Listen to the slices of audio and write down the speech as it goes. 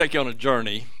Take you on a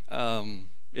journey.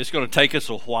 It's going to take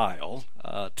us a while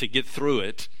to get through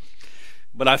it,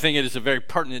 but I think it is a very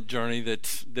pertinent journey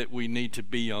that we need to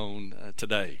be on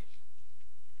today.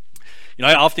 You know,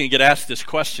 I often get asked this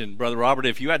question, Brother Robert,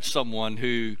 if you had someone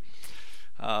who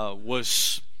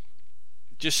was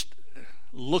just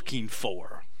looking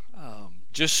for,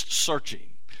 just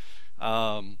searching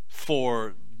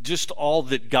for just all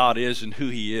that God is and who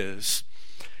He is,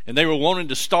 and they were wanting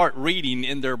to start reading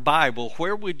in their Bible,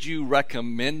 where would you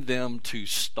recommend them to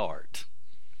start?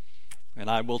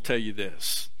 And I will tell you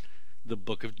this, the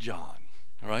book of John,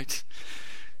 all right?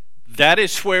 That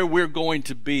is where we're going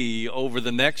to be over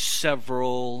the next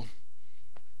several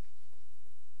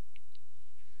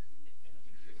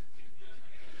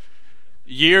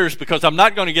years, because I'm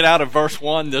not going to get out of verse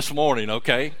 1 this morning,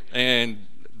 okay? And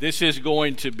this is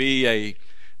going to be a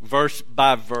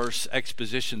verse-by-verse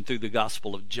exposition through the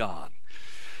Gospel of John.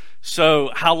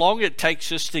 So how long it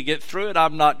takes us to get through it,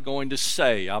 I'm not going to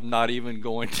say. I'm not even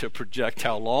going to project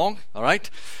how long, all right?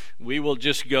 We will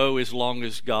just go as long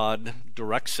as God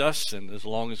directs us and as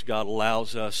long as God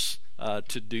allows us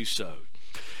to do so.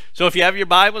 So if you have your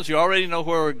Bibles, you already know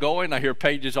where we're going. I hear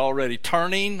pages already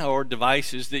turning, or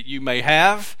devices that you may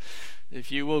have. If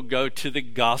you will go to the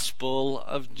Gospel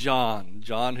of John.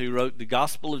 John, who wrote the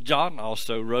Gospel of John,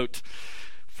 also wrote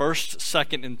 1st,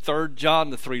 2nd, and 3rd John,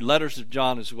 the 3 letters of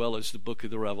John, as well as the book of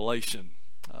the Revelation.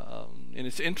 And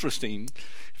it's interesting.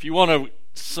 If you want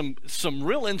some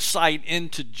real insight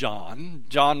into John,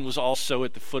 John was also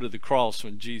at the foot of the cross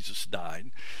when Jesus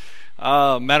died.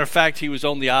 Matter of fact, he was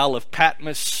on the Isle of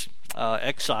Patmos,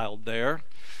 exiled there,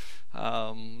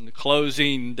 the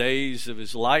closing days of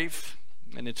his life.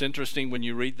 And it's interesting when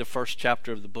you read the first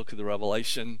chapter of the book of the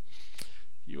Revelation,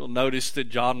 you will notice that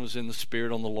John was in the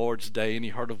Spirit on the Lord's day, and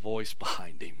he heard a voice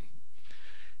behind him.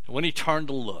 And when he turned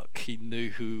to look, he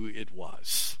knew who it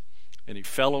was. And he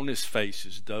fell on his face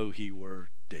as though he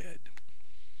were dead.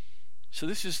 So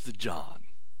this is the John.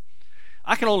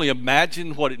 I can only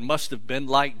imagine what it must have been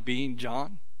like being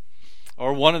John,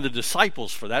 or one of the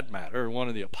disciples for that matter, or one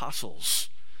of the apostles.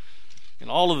 And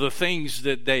all of the things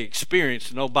that they experienced.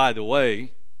 And oh, by the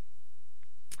way,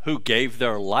 who gave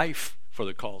their life for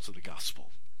the cause of the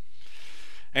gospel.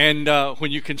 And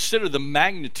when you consider the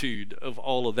magnitude of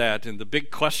all of that, and the big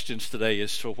questions today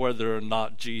as to whether or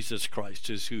not Jesus Christ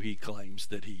is who He claims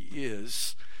that He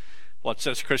is, what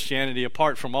sets Christianity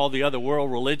apart from all the other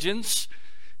world religions?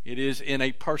 It is in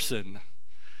a person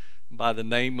by the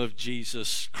name of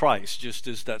Jesus Christ. Just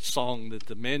as that song that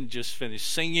the men just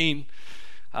finished singing,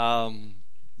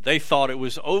 they thought it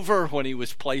was over when He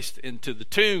was placed into the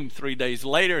tomb. 3 days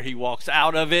later, He walks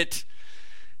out of it.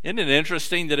 Isn't it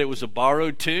interesting that it was a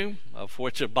borrowed tomb of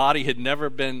which a body had never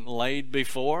been laid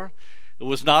before? It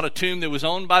was not a tomb that was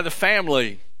owned by the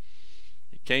family.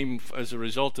 It came as a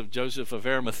result of Joseph of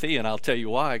Arimathea, and I'll tell you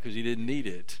why, because he didn't need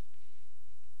it.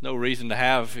 No reason to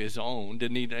have his own.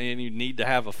 Didn't need any need to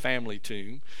have a family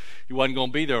tomb. He wasn't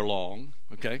going to be there long,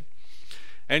 okay?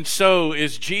 And so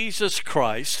as Jesus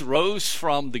Christ rose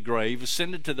from the grave,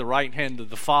 ascended to the right hand of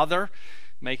the Father,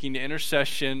 making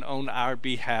intercession on our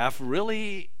behalf,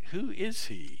 really, who is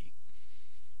He?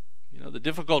 You know, the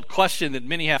difficult question that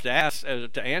many have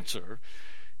to answer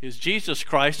is Jesus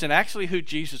Christ, and actually who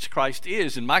Jesus Christ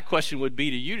is. And my question would be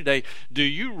to you today, do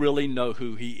you really know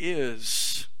who He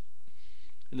is?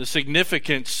 And the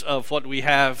significance of what we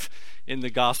have in the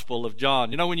Gospel of John.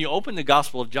 You know, when you open the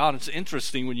Gospel of John, it's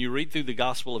interesting when you read through the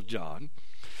Gospel of John,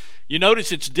 you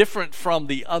notice it's different from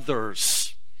the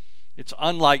others. It's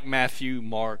unlike Matthew,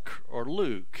 Mark, or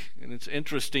Luke. And it's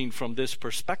interesting from this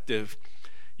perspective.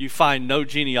 You find no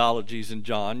genealogies in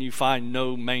John. You find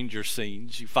no manger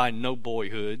scenes. You find no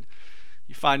boyhood.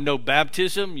 You find no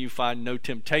baptism. You find no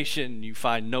temptation. You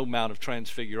find no Mount of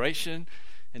Transfiguration.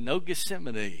 And no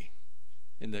Gethsemane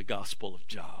in the Gospel of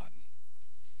John.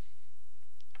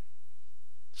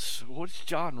 So what is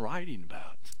John writing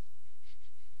about?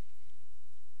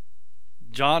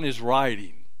 John is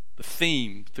writing. The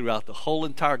theme throughout the whole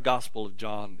entire Gospel of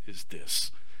John is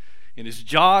this. And as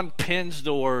John pens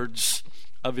the words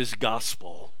of his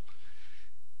Gospel,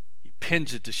 he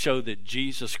pens it to show that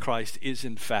Jesus Christ is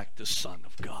in fact the Son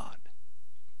of God.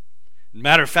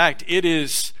 Matter of fact, it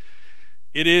is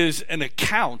an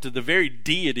account of the very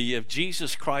deity of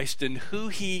Jesus Christ and who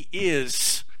He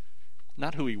is,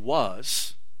 not who He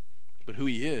was, but who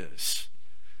He is.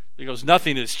 Because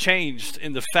nothing has changed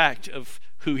in the fact of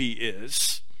who He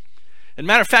is. And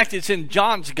matter of fact, it's in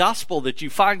John's Gospel that you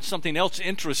find something else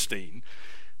interesting.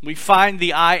 We find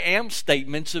the I am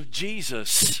statements of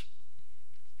Jesus.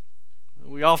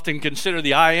 We often consider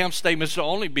the I am statements to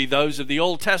only be those of the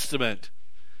Old Testament.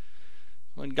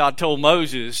 When God told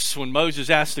Moses, when Moses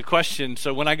asked the question,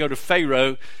 so when I go to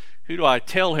Pharaoh, who do I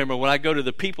tell him? Or when I go to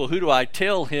the people, who do I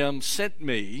tell him sent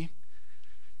me?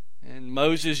 And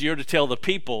Moses, you're to tell the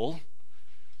people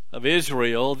of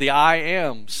Israel, the I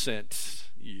am sent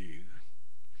you.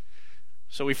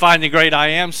 So we find the great I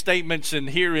am statements, and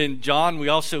here in John we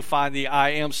also find the I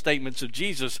am statements of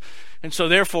Jesus. And so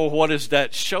therefore, what does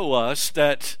that show us?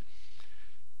 That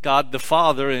God the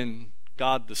Father and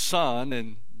God the Son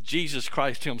and Jesus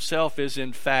Christ himself is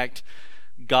in fact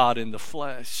God in the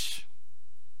flesh.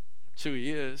 That's who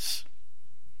he is.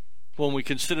 When we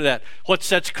consider that, what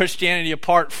sets Christianity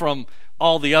apart from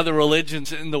all the other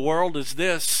religions in the world is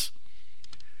this.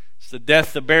 It's the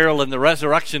death, the burial, and the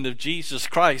resurrection of Jesus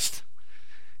Christ.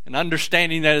 And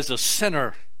understanding that as a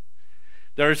sinner,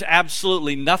 there is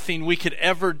absolutely nothing we could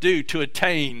ever do to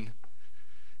attain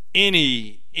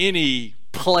any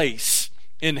place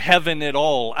in heaven at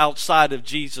all outside of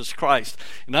Jesus Christ.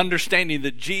 And understanding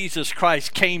that Jesus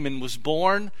Christ came and was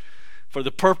born for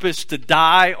the purpose to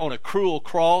die on a cruel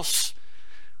cross,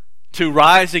 to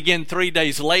rise again 3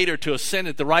 days later, to ascend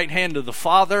at the right hand of the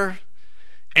Father.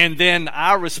 And then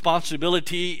our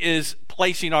responsibility is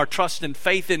placing our trust and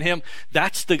faith in him.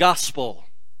 That's the gospel.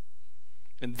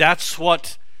 And that's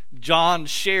what John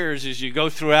shares as you go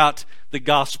throughout the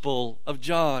Gospel of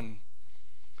John.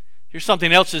 Here's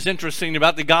something else that's interesting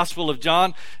about the Gospel of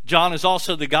John. John is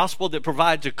also the gospel that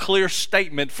provides a clear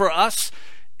statement for us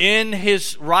in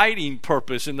his writing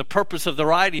purpose, in the purpose of the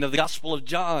writing of the Gospel of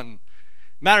John.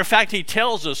 Matter of fact, he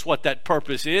tells us what that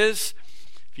purpose is.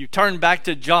 If you turn back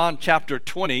to John chapter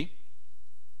 20,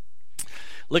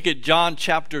 look at John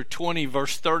chapter 20,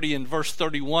 verse 30 and verse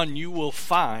 31, you will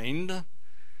find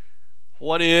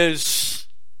what is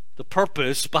the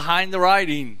purpose behind the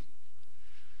writing,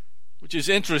 which is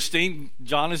interesting.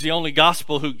 John is the only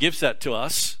gospel who gives that to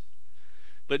us.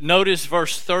 But notice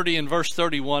verse 30 and verse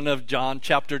 31 of John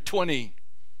chapter 20.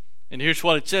 And here's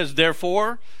what it says.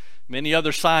 Therefore, many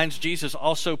other signs Jesus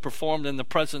also performed in the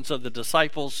presence of the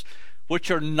disciples, which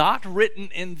are not written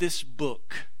in this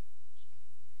book.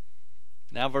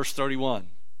 Now verse 31.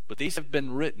 But these have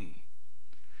been written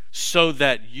so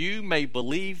that you may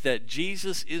believe that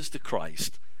Jesus is the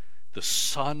Christ, the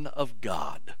Son of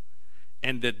God,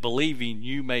 and that believing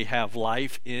you may have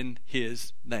life in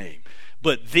his name.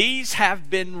 But these have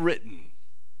been written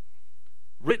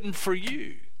for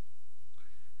you,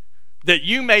 that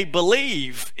you may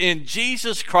believe in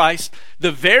Jesus Christ,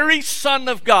 the very Son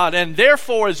of God, and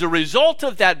therefore as a result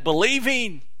of that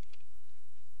believing,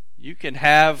 you can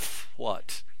have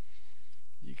what?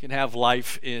 You can have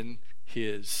life in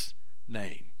his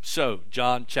name. So,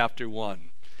 John chapter 1,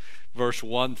 verse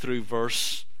 1 through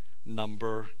verse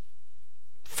number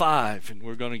 5, and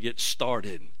we're going to get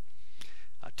started.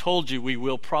 I told you we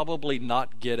will probably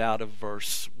not get out of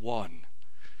verse 1.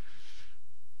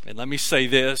 And let me say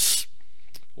this.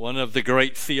 One of the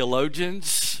great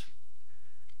theologians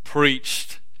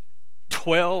preached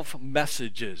 12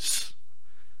 messages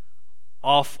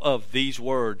off of these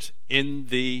words, in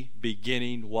the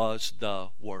beginning was the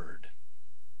Word.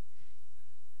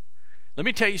 Let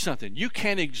me tell you something. You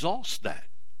can't exhaust that.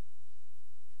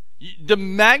 The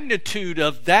magnitude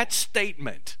of that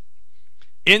statement,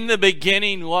 in the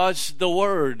beginning was the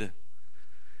Word.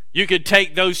 You could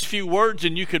take those few words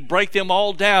and you could break them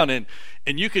all down, and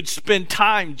you could spend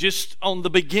time just on the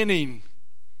beginning.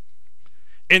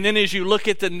 And then as you look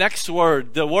at the next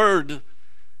word, the Word,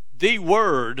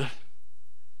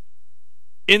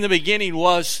 in the beginning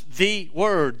was the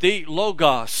Word, the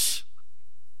Logos,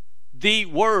 the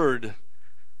Word.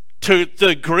 To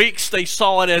the Greeks, they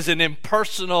saw it as an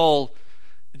impersonal,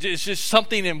 it's just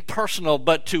something impersonal,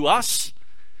 but to us,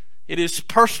 it is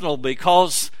personal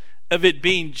because of it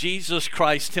being Jesus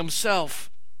Christ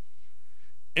himself.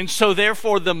 And so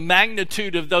therefore, the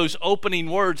magnitude of those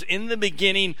opening words, in the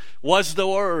beginning was the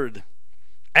Word,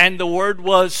 and the Word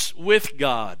was with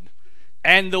God,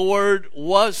 and the Word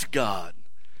was God.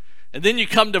 And then you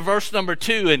come to verse number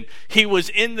 2, and he was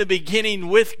in the beginning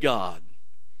with God.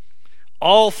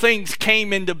 All things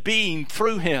came into being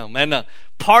through him, and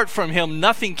apart from him,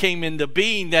 nothing came into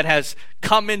being that has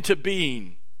come into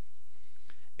being.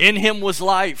 In him was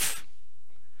life,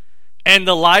 and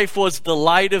the life was the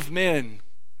light of men.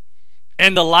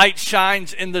 And the light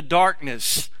shines in the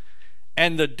darkness,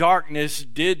 and the darkness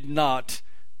did not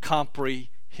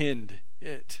comprehend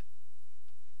it.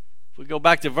 If we go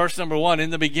back to verse number 1, in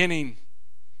the beginning,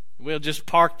 we'll just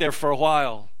park there for a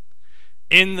while.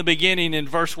 In the beginning in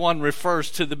verse 1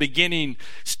 refers to the beginning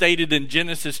stated in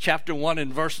Genesis chapter 1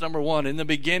 and verse number 1. In the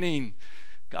beginning,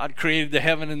 God created the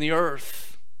heaven and the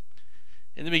earth.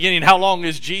 In the beginning, how long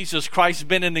has Jesus Christ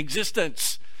been in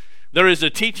existence? There is a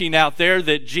teaching out there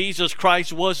that Jesus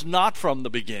Christ was not from the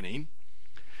beginning.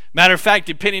 Matter of fact,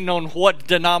 depending on what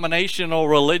denomination or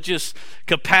religious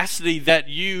capacity that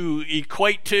you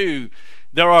equate to,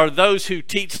 there are those who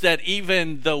teach that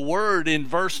even the word in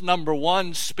verse number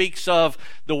 1 speaks of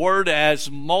the word as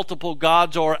multiple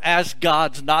gods or as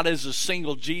gods, not as a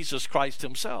single Jesus Christ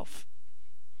himself.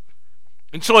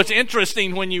 And so it's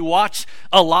interesting when you watch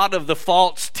a lot of the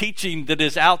false teaching that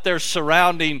is out there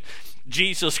surrounding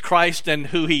Jesus Christ and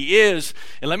who he is.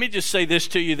 And let me just say this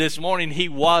to you this morning. He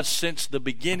was since the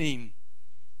beginning.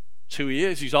 That's who he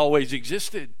is. He's always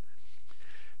existed.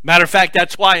 Matter of fact,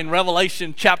 that's why in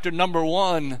Revelation chapter number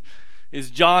 1, is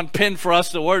John penned for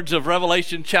us the words of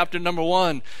Revelation chapter number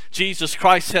 1. Jesus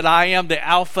Christ said, I am the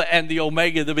Alpha and the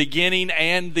Omega, the beginning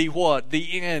and the what?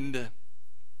 The end.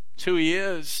 That's who he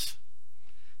is.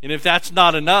 And if that's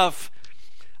not enough,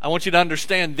 I want you to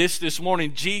understand this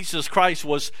morning. Jesus Christ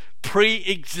was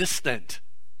pre-existent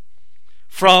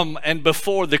from and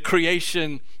before the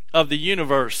creation of the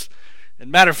universe.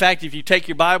 And matter of fact, if you take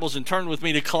your Bibles and turn with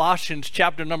me to Colossians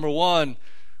chapter number 1,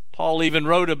 Paul even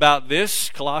wrote about this.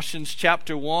 Colossians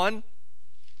chapter 1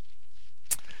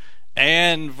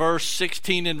 and verse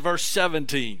 16 and verse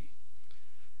 17.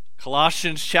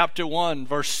 Colossians chapter 1,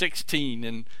 verse 16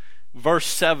 and verse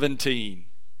 17.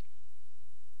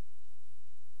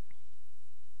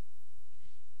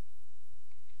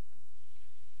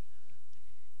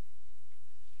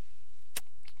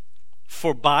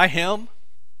 For by him,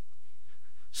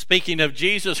 speaking of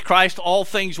Jesus Christ, all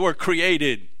things were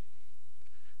created,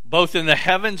 both in the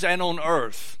heavens and on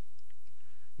earth,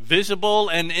 visible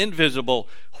and invisible,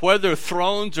 whether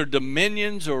thrones or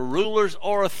dominions or rulers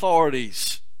or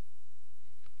authorities.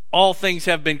 All things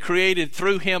have been created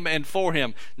through him and for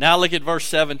him. Now look at verse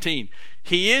 17.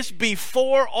 He is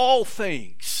before all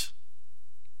things,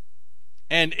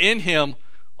 and in him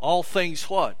all things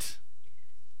what?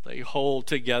 They hold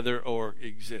together or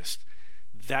exist.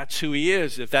 That's who he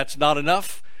is. If that's not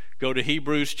enough, go to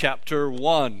Hebrews chapter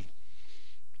 1.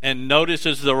 And notice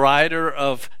as the writer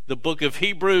of the book of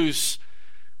Hebrews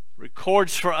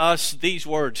records for us these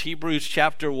words. Hebrews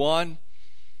chapter 1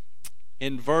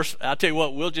 in verse, I'll tell you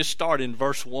what, we'll just start in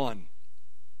verse 1.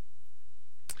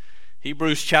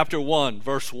 Hebrews chapter 1,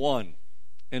 verse 1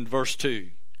 and verse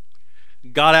 2.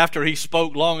 God, after he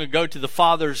spoke long ago to the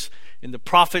fathers in the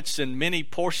prophets in many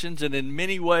portions and in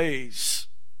many ways,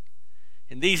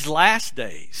 in these last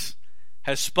days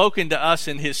has spoken to us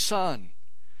in his Son,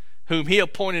 whom he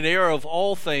appointed heir of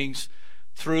all things,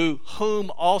 through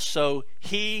whom also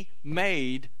he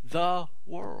made the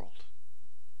world.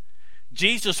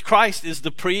 Jesus Christ is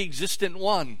the pre-existent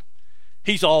one.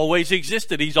 He's always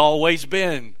existed. He's always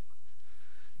been.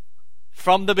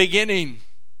 From the beginning.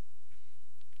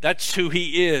 That's who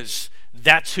he is.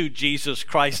 That's who Jesus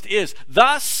Christ is.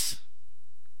 Thus,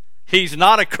 he's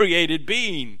not a created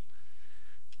being,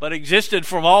 but existed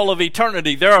from all of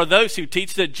eternity. There are those who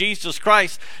teach that Jesus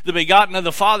Christ, the begotten of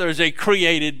the Father, is a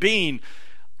created being,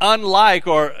 unlike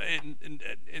or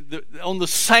on the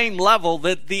same level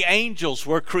that the angels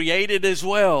were created as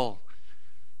well.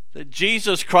 That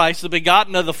Jesus Christ, the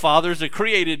begotten of the Father, is a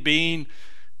created being,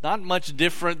 not much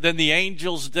different than the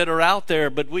angels that are out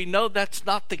there, but we know that's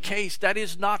not the case. That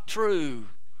is not true.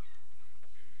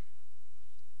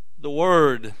 The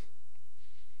Word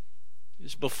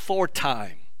is before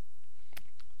time.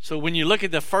 So when you look at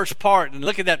the first part and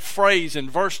look at that phrase in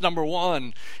verse number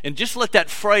 1, and just let that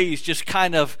phrase just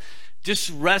kind of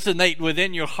just resonate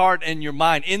within your heart and your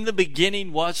mind. In the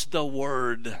beginning was the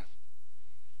Word.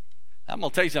 I'm going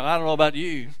to tell you something, I don't know about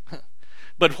you,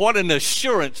 but what an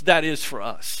assurance that is for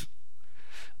us.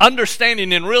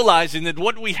 Understanding and realizing that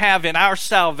what we have in our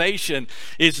salvation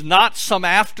is not some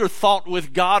afterthought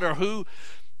with God or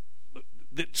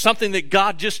something that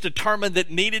God just determined that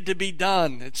needed to be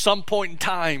done at some point in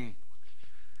time.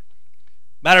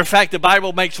 Matter of fact, the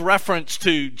Bible makes reference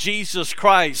to Jesus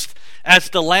Christ as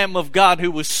the Lamb of God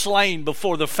who was slain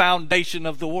before the foundation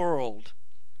of the world.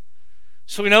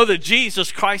 So we know that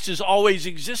Jesus Christ has always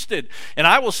existed. And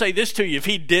I will say this to you, if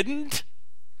he didn't,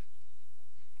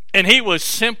 and he was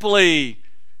simply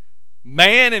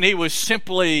man and he was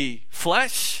simply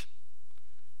flesh,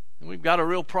 then we've got a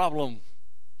real problem.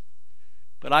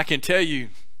 But I can tell you,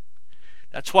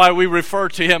 that's why we refer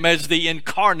to him as the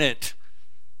incarnate,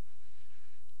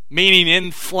 meaning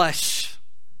in flesh,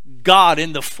 God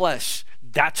in the flesh.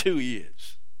 That's who he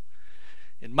is.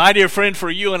 And my dear friend, for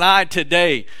you and I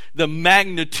today, the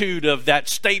magnitude of that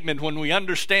statement when we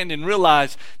understand and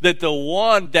realize that the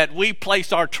one that we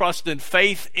place our trust and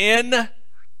faith in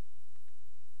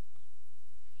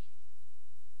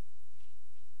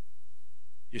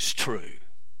is true.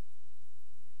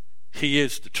 He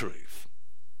is the truth.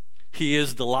 He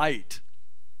is the light.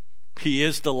 He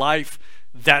is the life.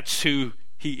 That's who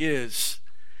He is.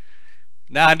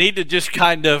 Now I need to just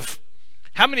kind of,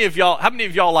 how many of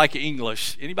y'all like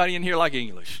English? Anybody in here like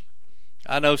English?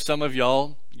 I know some of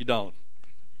y'all, you don't.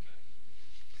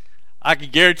 I can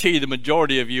guarantee you the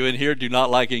majority of you in here do not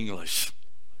like English.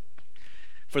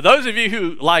 For those of you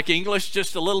who like English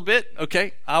just a little bit,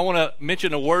 okay, I want to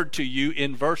mention a word to you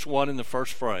in verse 1 in the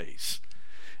first phrase.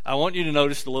 I want you to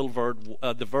notice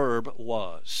the verb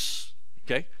was.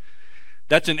 Okay?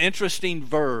 That's an interesting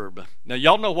verb. Now,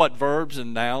 y'all know what verbs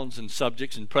and nouns and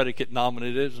subjects and predicate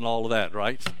nominatives and all of that,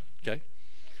 right? Okay?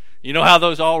 You know how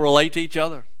those all relate to each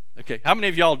other? Okay. How many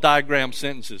of y'all diagram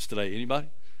sentences today? Anybody?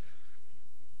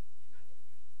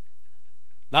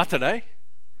 Not today?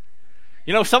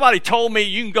 You know, somebody told me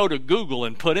you can go to Google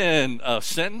and put in a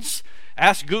sentence,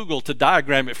 ask Google to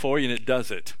diagram it for you, and it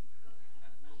does it.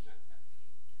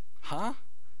 Huh?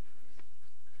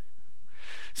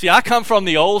 See, I come from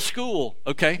the old school,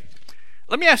 okay?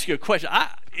 Let me ask you a question.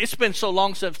 It's been so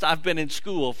long since I've been in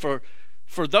school. For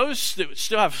those that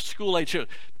still have school-age children,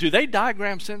 do they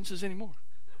diagram sentences anymore?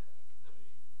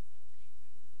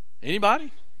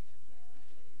 Anybody?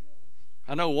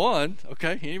 I know one.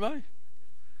 Okay, anybody?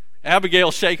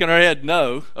 Abigail's shaking her head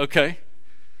no. Okay.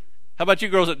 How about you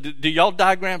girls? Do y'all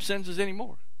diagram sentences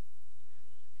anymore?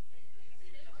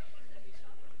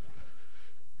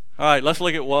 All right, let's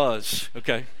look at was.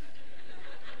 Okay.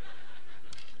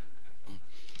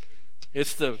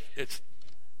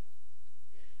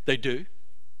 They do.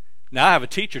 Now I have a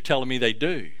teacher telling me they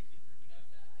do.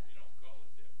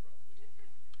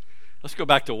 Let's go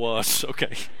back to was.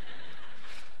 Okay.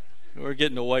 We're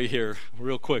getting away here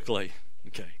real quickly.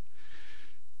 Okay.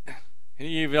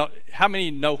 How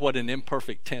many know what an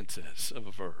imperfect tense is of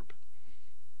a verb?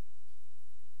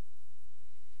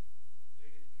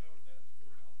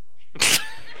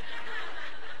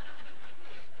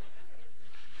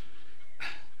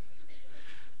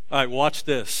 All right, watch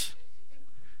this.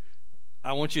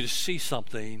 I want you to see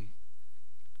something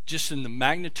just in the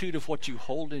magnitude of what you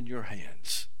hold in your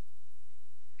hands.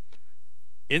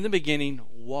 In the beginning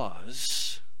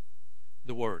was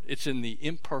the Word. It's in the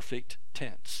imperfect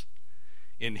tense.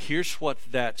 And here's what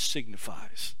that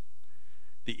signifies.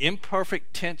 The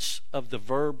imperfect tense of the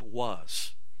verb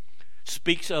was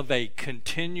speaks of a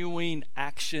continuing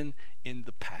action in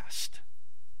the past,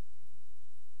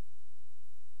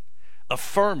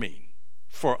 affirming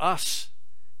for us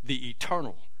the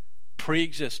eternal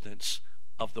pre-existence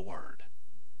of the Word.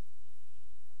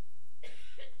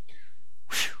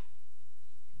 Whew.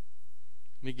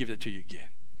 Let me give it to you again.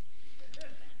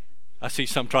 I see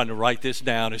some trying to write this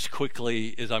down as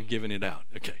quickly as I'm giving it out.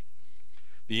 Okay.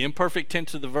 The imperfect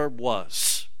tense of the verb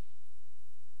was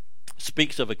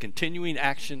speaks of a continuing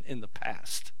action in the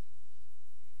past,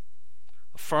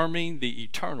 affirming the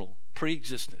eternal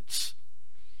pre-existence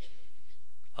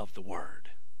of the Word.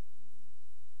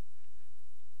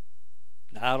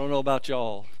 Now, I don't know about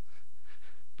y'all,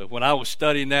 but when I was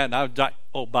studying that,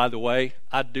 and by the way,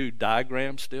 I do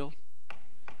diagrams still.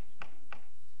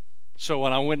 So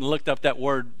when I went and looked up that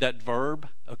word, that verb,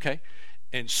 okay,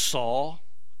 and saw,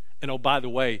 and oh, by the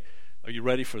way, are you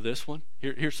ready for this one?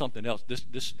 Here's something else. This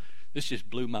just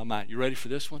blew my mind. You ready for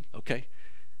this one? Okay.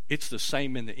 It's the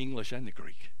same in the English and the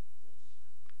Greek.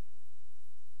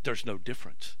 There's no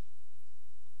difference.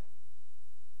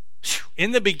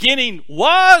 In the beginning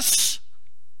was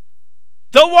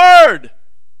the Word,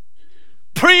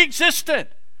 pre-existent,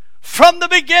 from the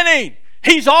beginning.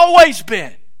 He's always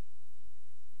been.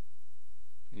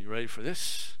 You ready for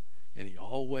this? And He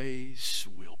always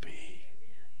will be.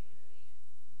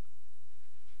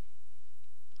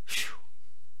 Whew.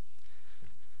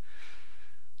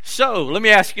 So, let me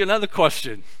ask you another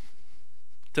question.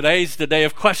 Today's the day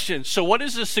of questions. So, what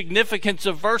is the significance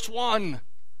of verse 1?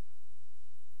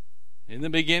 In the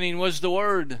beginning was the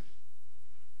Word,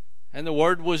 and the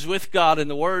Word was with God, and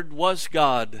the Word was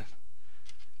God.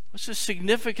 What's the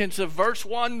significance of verse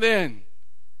 1 then?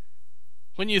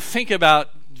 When you think about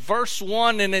verse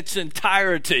 1 in its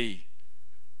entirety.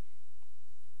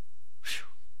 Whew,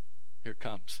 here it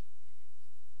comes.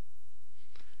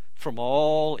 From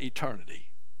all eternity,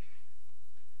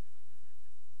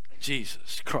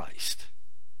 Jesus Christ,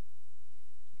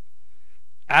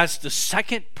 as the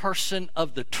second person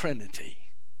of the Trinity,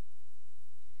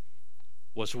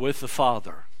 was with the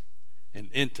Father in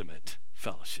intimate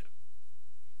fellowship.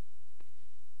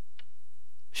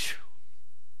 Whew.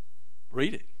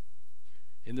 Read it.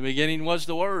 In the beginning was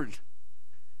the Word,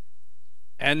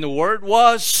 and the Word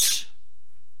was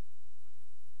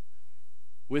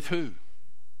with who?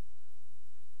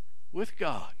 with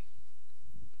God.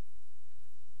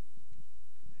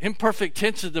 Imperfect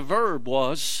tense of the verb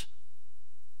was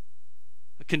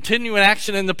a continuing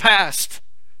action in the past.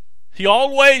 He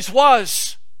always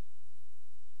was.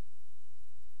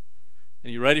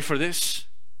 And you ready for this?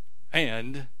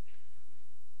 And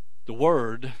the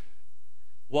Word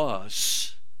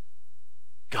was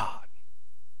God.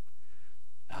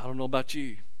 Now, I don't know about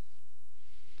you.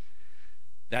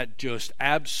 That just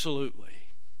absolutely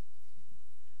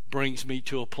brings me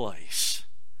to a place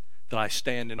that I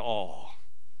stand in awe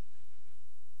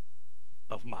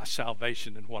of my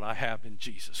salvation and what I have in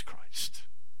Jesus Christ.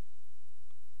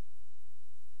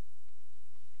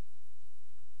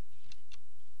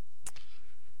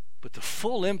 But the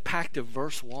full impact of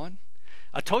verse 1,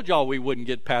 I told y'all we wouldn't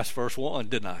get past verse 1,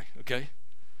 didn't I? Okay?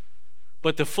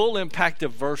 But the full impact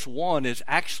of verse 1 is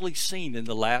actually seen in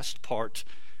the last part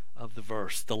of the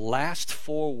verse, the last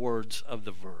 4 words of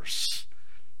the verse.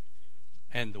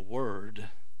 And the Word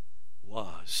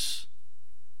was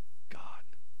God.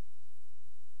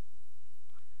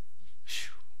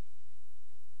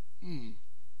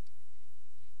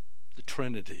 The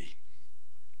Trinity.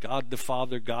 God the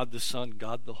Father, God the Son,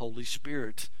 God the Holy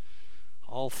Spirit.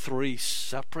 All 3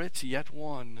 separate, yet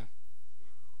one.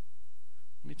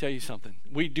 Let me tell you something.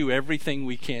 We do everything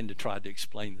we can to try to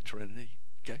explain the Trinity.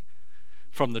 Okay?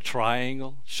 From the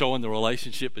triangle, showing the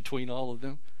relationship between all of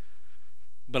them.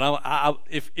 But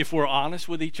if we're honest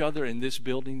with each other in this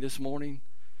building this morning,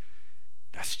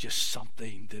 that's just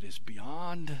something that is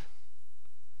beyond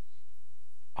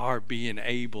our being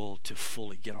able to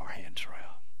fully get our hands around.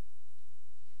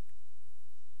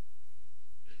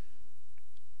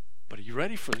 But are you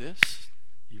ready for this?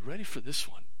 Are you ready for this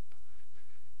one?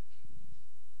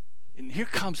 And here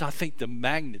comes, I think, the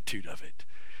magnitude of it.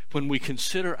 When we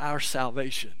consider our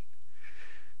salvation,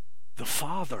 the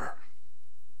Father,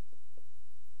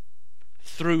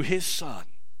 through His Son,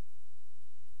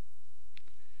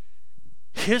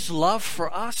 His love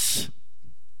for us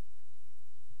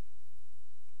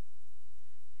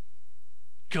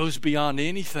goes beyond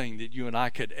anything that you and I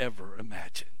could ever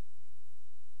imagine.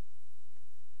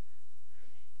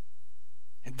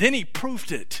 And then He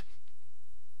proved it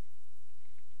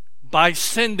by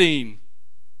sending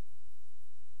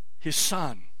His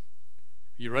Son.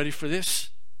 Are you ready for this?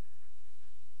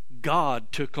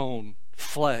 God took on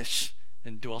flesh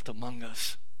and dwelt among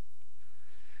us.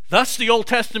 Thus the Old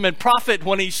Testament prophet,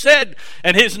 when he said,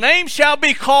 "And His name shall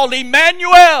be called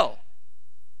Emmanuel,"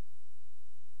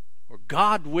 or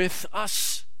God with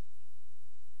us.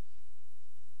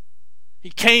 He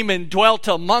came and dwelt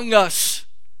among us.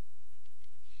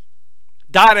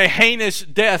 Died a heinous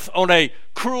death on a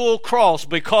cruel cross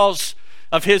because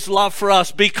of His love for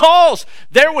us. Because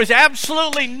there was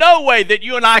absolutely no way that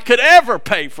you and I could ever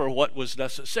pay for what was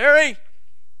necessary.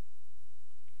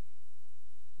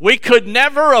 We could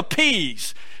never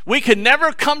appease. We could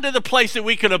never come to the place that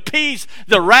we could appease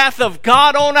the wrath of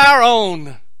God on our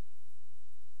own.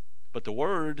 But the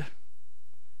Word,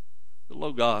 the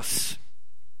Logos,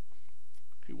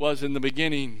 who was in the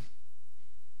beginning,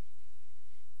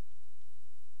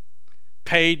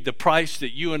 paid the price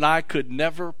that you and I could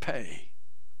never pay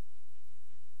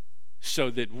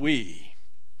so that we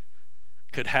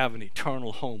could have an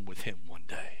eternal home with Him one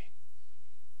day.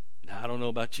 Now, I don't know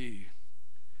about you,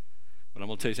 but I'm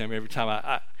going to tell you something. Every time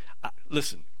I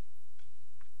listen,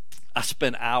 I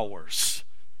spend hours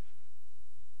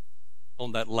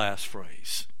on that last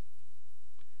phrase.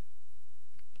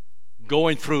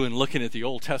 Going through and looking at the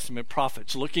Old Testament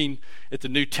prophets, looking at the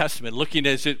New Testament, looking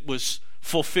as it was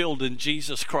fulfilled in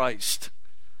Jesus Christ.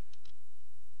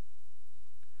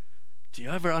 Do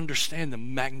you ever understand the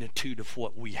magnitude of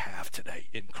what we have today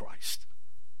in Christ?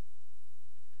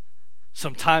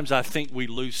 Sometimes I think we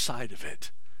lose sight of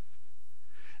it.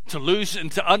 To lose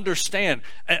and to understand,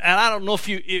 and I don't know if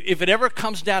it ever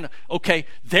comes down to, okay,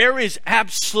 there is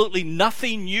absolutely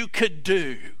nothing you could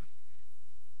do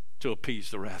to appease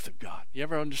the wrath of God. You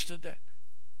ever understood that?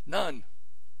 None.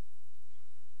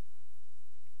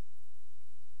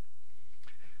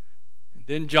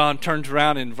 Then John turns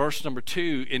around in verse number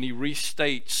 2 and he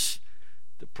restates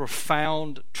the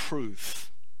profound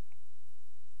truth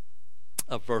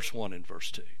of verse 1 and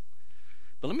verse 2.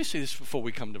 But let me say this before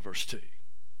we come to verse 2.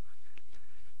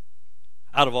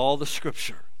 Out of all the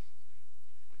Scripture,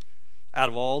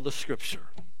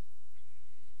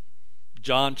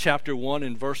 John chapter 1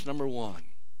 and verse number 1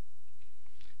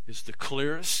 is the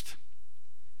clearest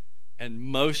and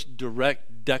most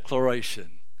direct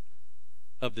declaration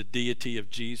of the deity of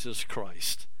Jesus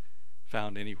Christ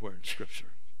found anywhere in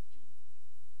Scripture.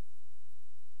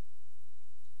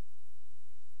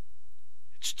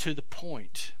 It's to the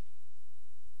point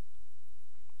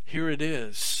here it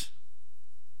is.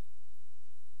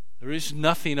 There is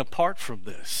nothing apart from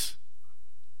this.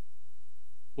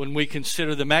 When we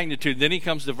consider the magnitude. Then he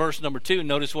comes to verse number 2.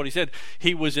 Notice what he said.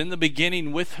 He was in the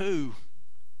beginning with who?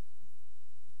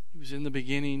 He was in the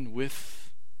beginning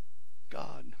with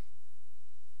God.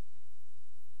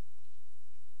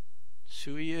 It's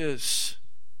who he is.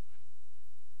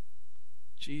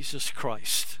 Jesus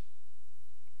Christ.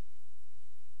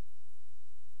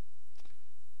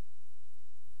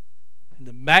 And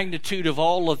the magnitude of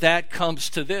all of that comes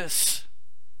to this.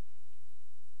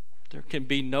 There can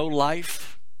be no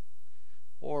life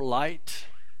or light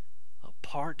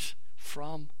apart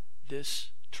from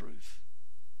this truth.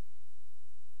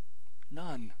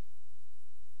 None.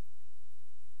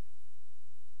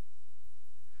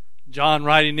 John,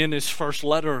 writing in his first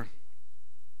letter,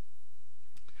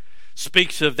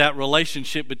 speaks of that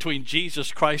relationship between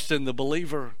Jesus Christ and the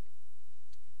believer.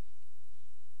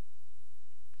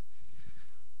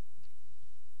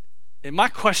 And my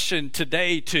question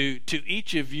today to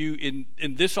each of you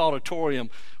in this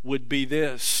auditorium would be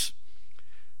this.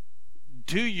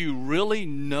 Do you really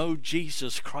know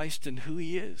Jesus Christ and who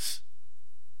he is?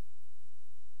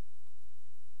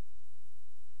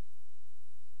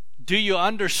 Do you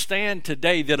understand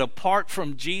today that apart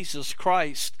from Jesus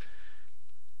Christ,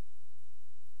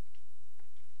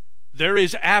 there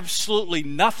is absolutely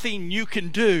nothing you can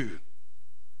do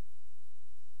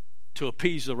to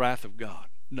appease the wrath of God?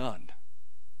 None.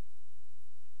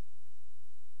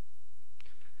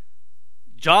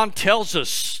 John tells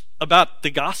us about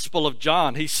the Gospel of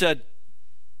John. He said,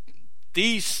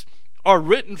 these are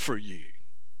written for you.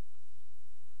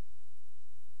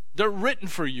 They're written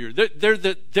for you. They're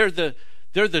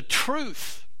the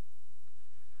truth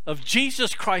of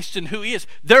Jesus Christ and who he is.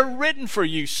 They're written for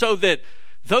you so that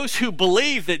those who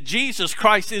believe that Jesus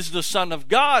Christ is the Son of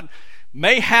God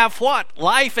may have what?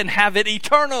 Life, and have it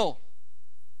eternal.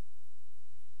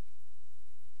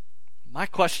 My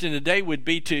question today would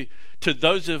be to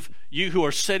those of you who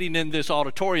are sitting in this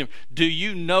auditorium, do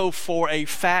you know for a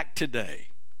fact today?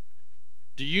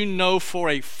 Do you know for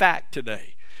a fact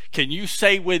today? Can you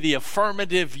say with the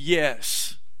affirmative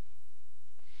yes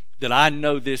that I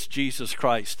know this Jesus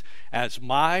Christ as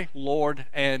my Lord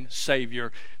and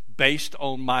Savior based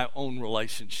on my own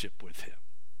relationship with him?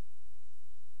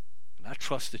 And I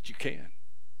trust that you can.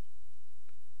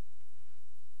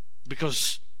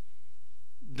 Because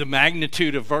the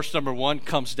magnitude of verse number 1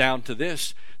 comes down to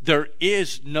this. There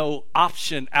is no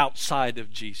option outside of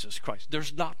Jesus Christ.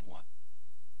 There's not one.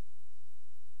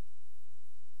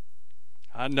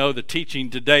 I know the teaching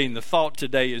today and the thought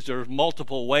today is there's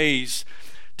multiple ways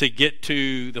to get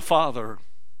to the Father.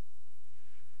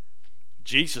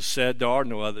 Jesus said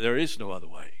there is no other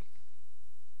way.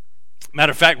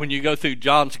 Matter of fact, when you go through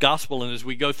John's Gospel, and as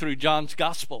we go through John's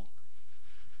Gospel,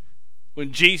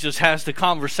 when Jesus has the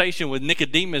conversation with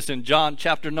Nicodemus in John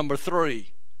chapter number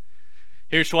 3,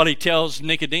 here's what he tells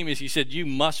Nicodemus. He said, you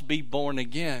must be born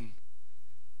again.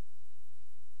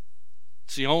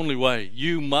 It's the only way.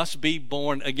 You must be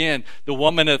born again. The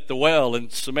woman at the well in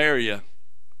Samaria,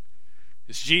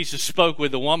 as Jesus spoke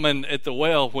with the woman at the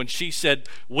well when she said,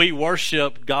 we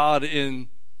worship God in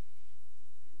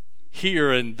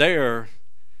here and there.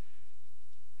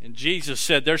 And Jesus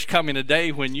said, there's coming a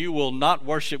day when you will not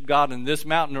worship God in this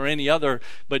mountain or any other,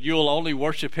 but you will only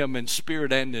worship him in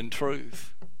spirit and in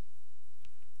truth.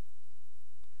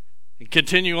 And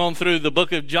continue on through the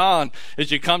book of John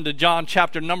as you come to John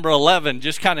chapter number 11,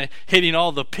 just kind of hitting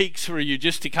all the peaks for you,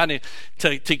 just to kind of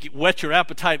to whet your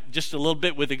appetite just a little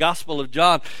bit with the Gospel of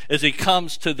John as he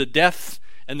comes to the death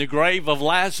and the grave of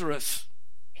Lazarus.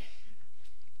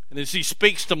 And as he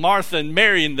speaks to Martha and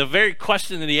Mary, and the very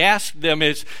question that he asked them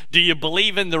is, do you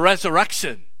believe in the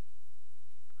resurrection?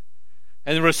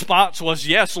 And the response was,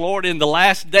 yes, Lord, in the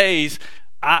last days,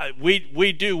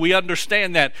 we do. We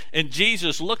understand that. And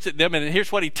Jesus looks at them, and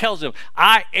here's what he tells them.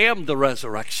 I am the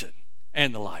resurrection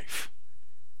and the life.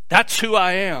 That's who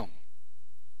I am.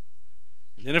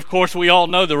 And then, of course, we all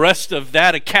know the rest of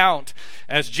that account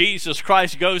as Jesus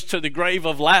Christ goes to the grave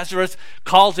of Lazarus,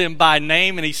 calls him by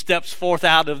name, and he steps forth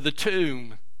out of the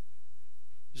tomb.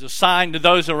 It's a sign to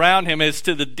those around him as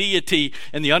to the deity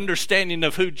and the understanding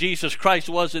of who Jesus Christ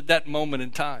was at that moment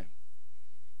in time.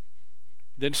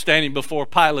 Then standing before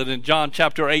Pilate in John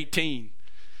chapter 18,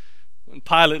 when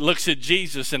Pilate looks at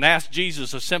Jesus and asks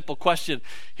Jesus a simple question,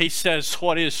 he says,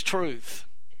 what is truth?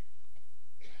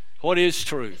 What is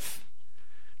truth?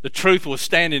 The truth was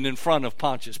standing in front of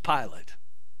Pontius Pilate.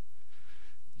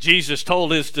 Jesus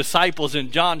told his disciples in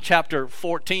John chapter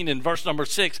 14 and verse number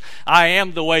 6, I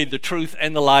am the way, the truth,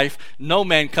 and the life. No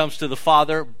man comes to the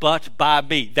Father but by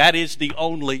me. That is the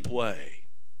only way.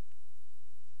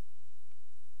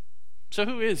 So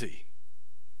who is he?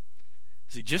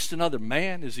 Is he just another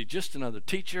man? Is he just another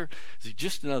teacher? Is he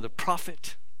just another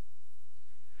prophet?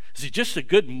 Is he just a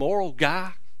good moral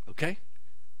guy? Okay?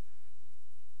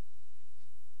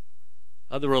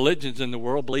 Other religions in the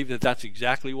world believe that that's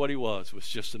exactly what he was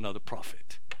just another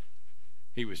prophet.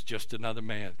 He was just another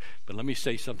man. But let me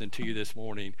say something to you this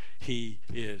morning. He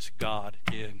is God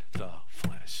in the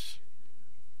flesh.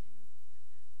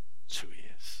 That's who he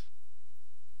is.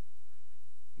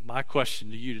 My question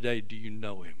to you today, do you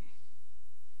know him?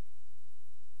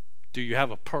 Do you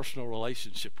have a personal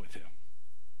relationship with him?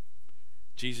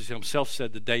 Jesus himself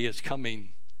said the day is coming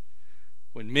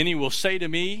when many will say to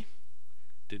me,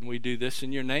 didn't we do this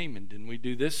in your name? And didn't we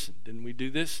do this? And didn't we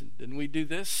do this? And didn't we do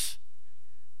this?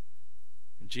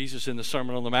 And Jesus in the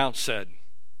Sermon on the Mount said,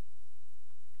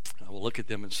 I will look at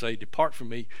them and say, depart from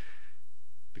me,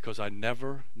 because I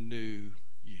never knew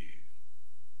you.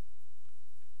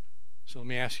 So let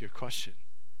me ask you a question.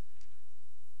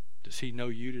 Does he know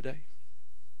you today?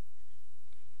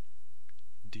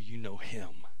 Do you know him?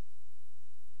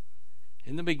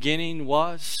 In the beginning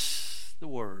was the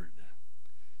Word.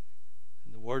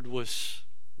 And the Word was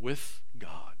with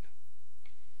God.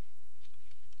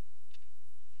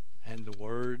 And the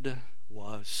Word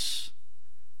was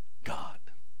God.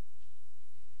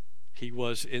 He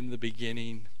was in the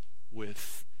beginning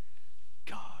with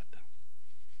God.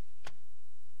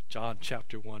 John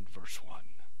chapter 1, verse 1.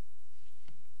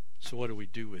 So what do we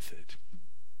do with it?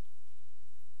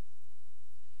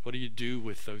 What do you do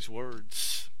with those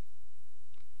words?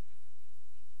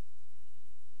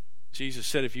 Jesus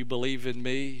said, if you believe in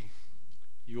me,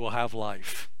 you will have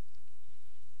life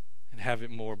and have it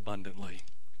more abundantly.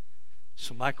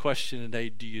 So my question today,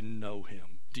 do you know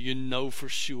him? Do you know for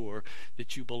sure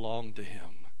that you belong to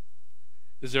him?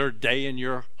 Is there a day in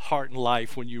your heart and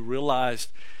life when you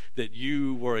realized that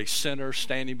you were a sinner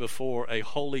standing before a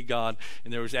holy God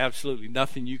and there was absolutely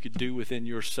nothing you could do within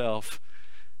yourself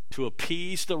to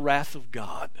appease the wrath of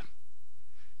God,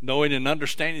 knowing and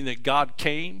understanding that God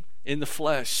came in the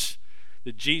flesh,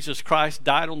 that Jesus Christ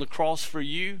died on the cross for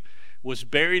you, was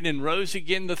buried and rose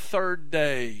again the third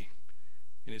day,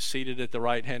 and is seated at the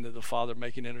right hand of the Father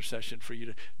making intercession for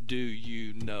you? Do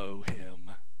you know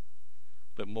him?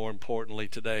 But more importantly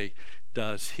today,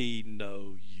 does he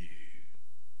know you?